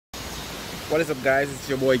What is up, guys? It's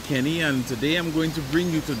your boy Kenny, and today I'm going to bring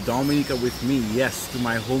you to Dominica with me. Yes, to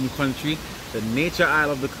my home country, the nature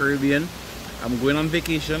isle of the Caribbean. I'm going on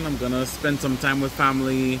vacation. I'm gonna spend some time with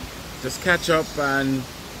family, just catch up, and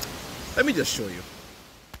let me just show you.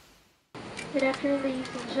 Good afternoon, ladies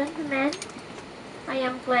and gentlemen. I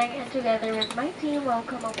am Glenn, and together with my team,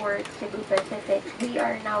 welcome aboard Cebu Pacific. We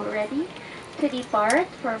are now ready to depart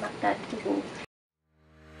for Mactan, Cebu.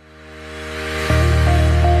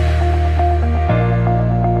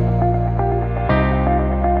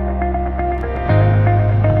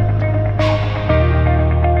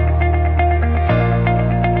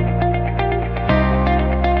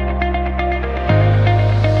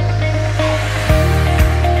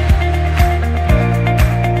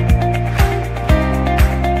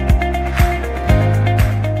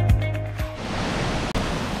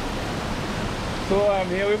 So I'm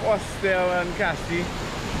here with Ostel and Cassie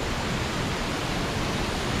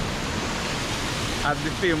at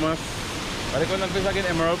the famous, what do you call that place again?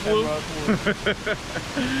 Emerald Pool? Emerald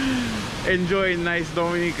Pool. Enjoying nice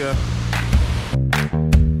Dominica.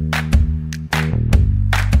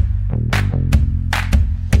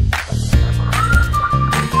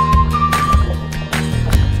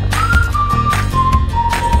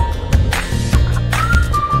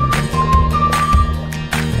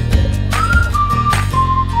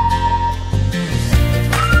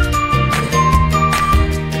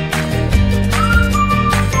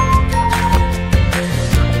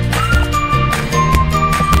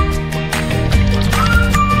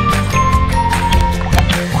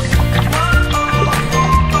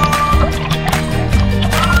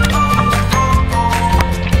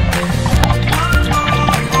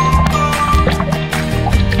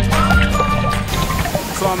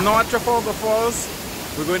 So I'm now at Trafalgar Falls.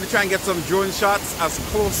 We're going to try and get some drone shots as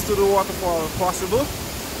close to the waterfall as possible.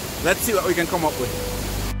 Let's see what we can come up with.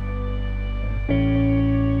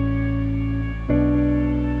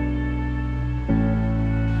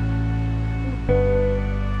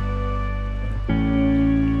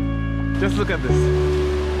 Just look at this.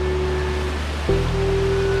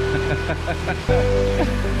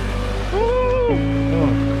 Oh.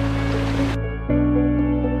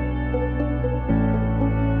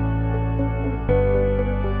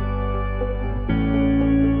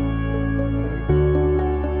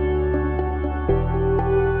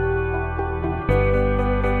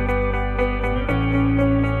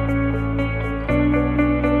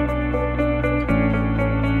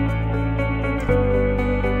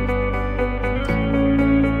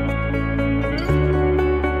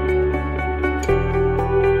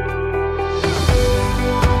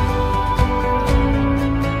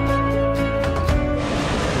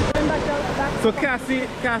 So Cassie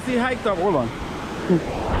hiked up, hold on.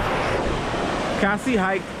 Cassie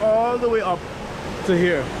hiked all the way up to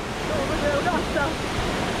here.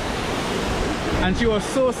 And she was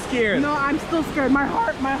so scared. No, I'm still scared. My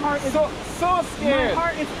heart is so scared. My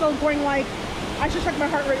heart is still going like, I should check my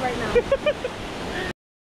heart rate right now.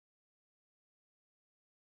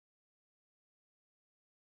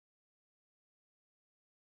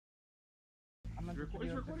 I'm gonna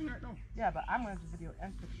It's recording right now. Yeah, but I'm gonna do video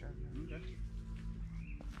and picture. Okay.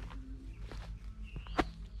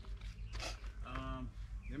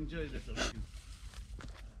 Let me enjoy this.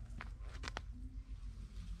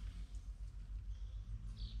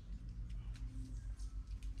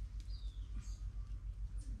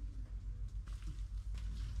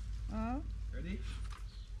 Ready?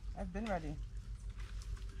 I've been ready.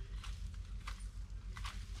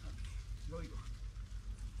 Go, you go.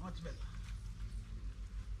 Much better.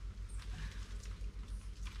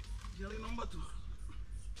 Jelly number 2.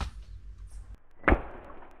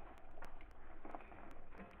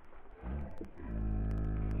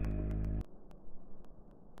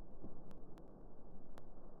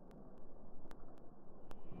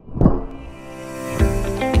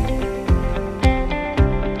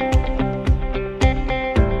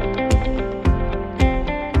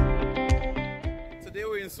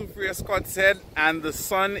 Scott's Head, and the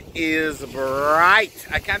sun is bright.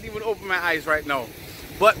 I can't even open my eyes right now,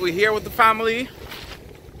 but we're here with the family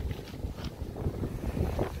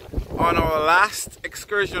on our last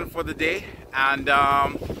excursion for the day, and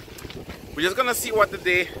we're just gonna see what the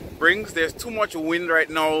day brings. There's too much wind right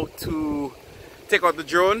now to take out the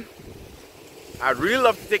drone. I'd really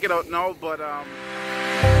love to take it out now, but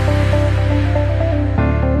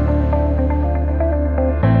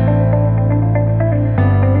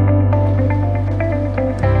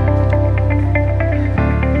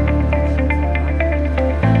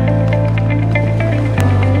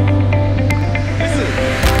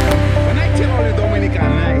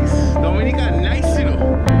Dominica nice, you know.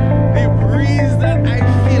 The breeze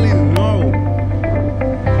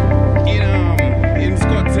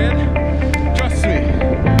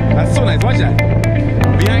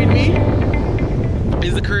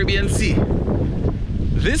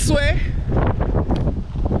way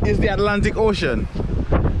is the Atlantic Ocean.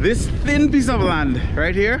 This thin piece of land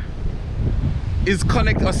right here is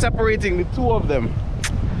connecting or separating the two of them.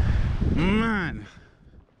 Man.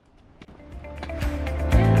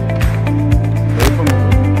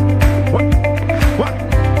 What? What?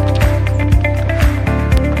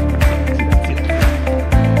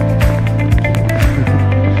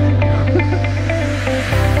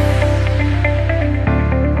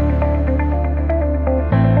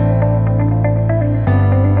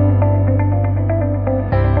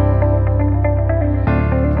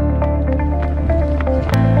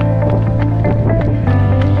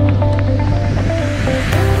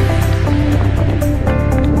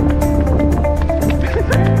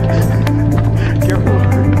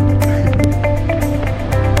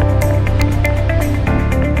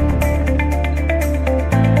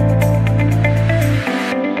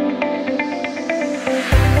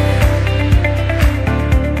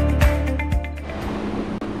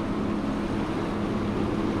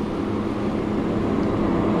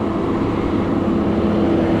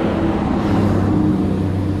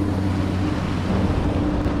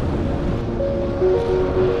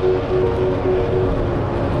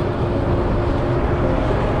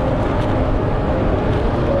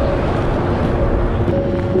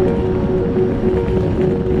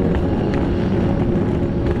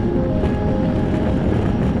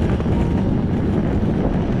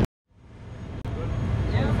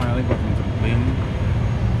 Finally got into the plane,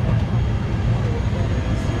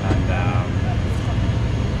 and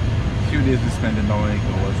a few days we spent in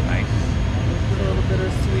Dominica was nice. A little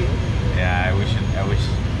bittersweet. Yeah, I wish it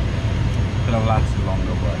could have lasted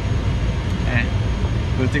longer, but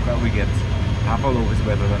we'll take what we get. Half a loaf is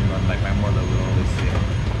better than none, like my mother would always say.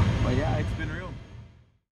 But yeah, it's been real.